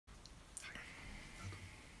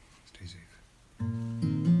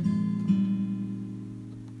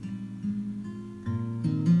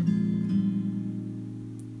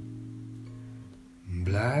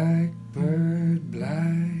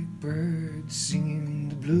singing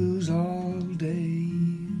the blues all day,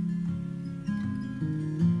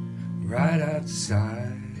 right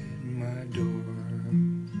outside my door.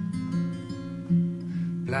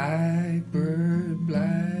 Blackbird,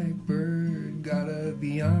 blackbird, gotta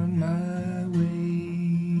be on my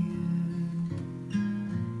way,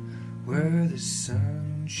 where the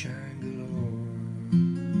sun shine galore.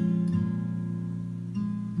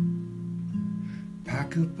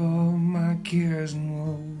 Pack up all my cares and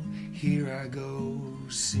woe, here I go,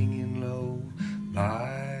 singing low.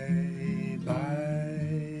 Bye,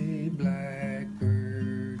 bye,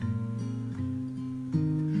 blackbird,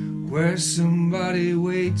 where somebody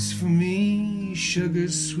waits for me, sugar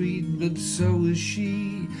sweet, but so is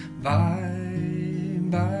she. Bye,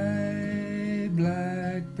 bye,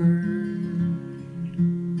 blackbird,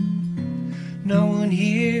 no one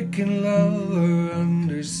here can love or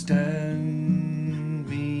understand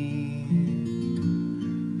me.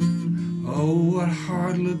 Oh, what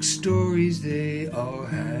hard luck stories they all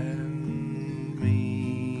hand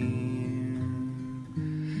me.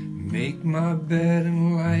 Make my bed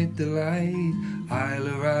and light the light, I'll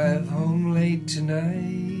arrive home late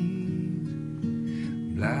tonight.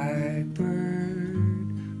 Blackbird,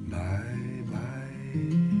 bye-bye.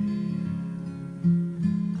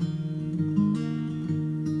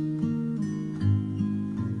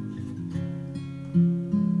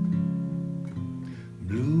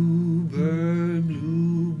 Bluebird,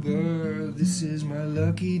 bluebird, this is my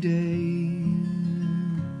lucky day.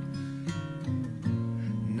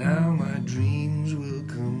 Now my dreams will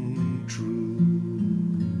come true.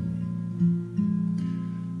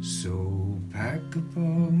 So pack up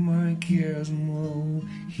all my cares and woe,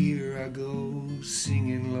 here I go,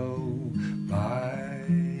 singing low.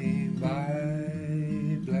 Bye,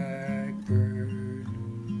 bye, blackbird,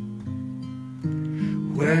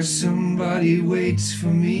 where somebody waits for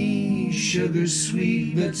me, sugar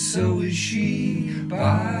sweet, but so is she.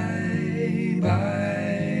 Bye,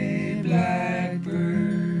 bye,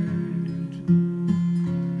 blackbird,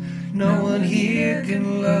 no one here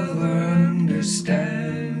can love or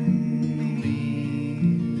understand me.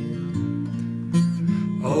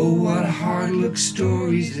 Oh, what hard luck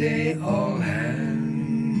stories they all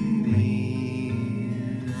hand me.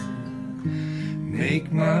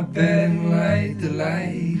 Make my bed and light the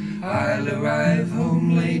light, I'll arrive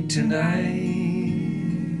home late tonight.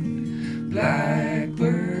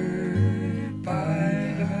 Blackbird,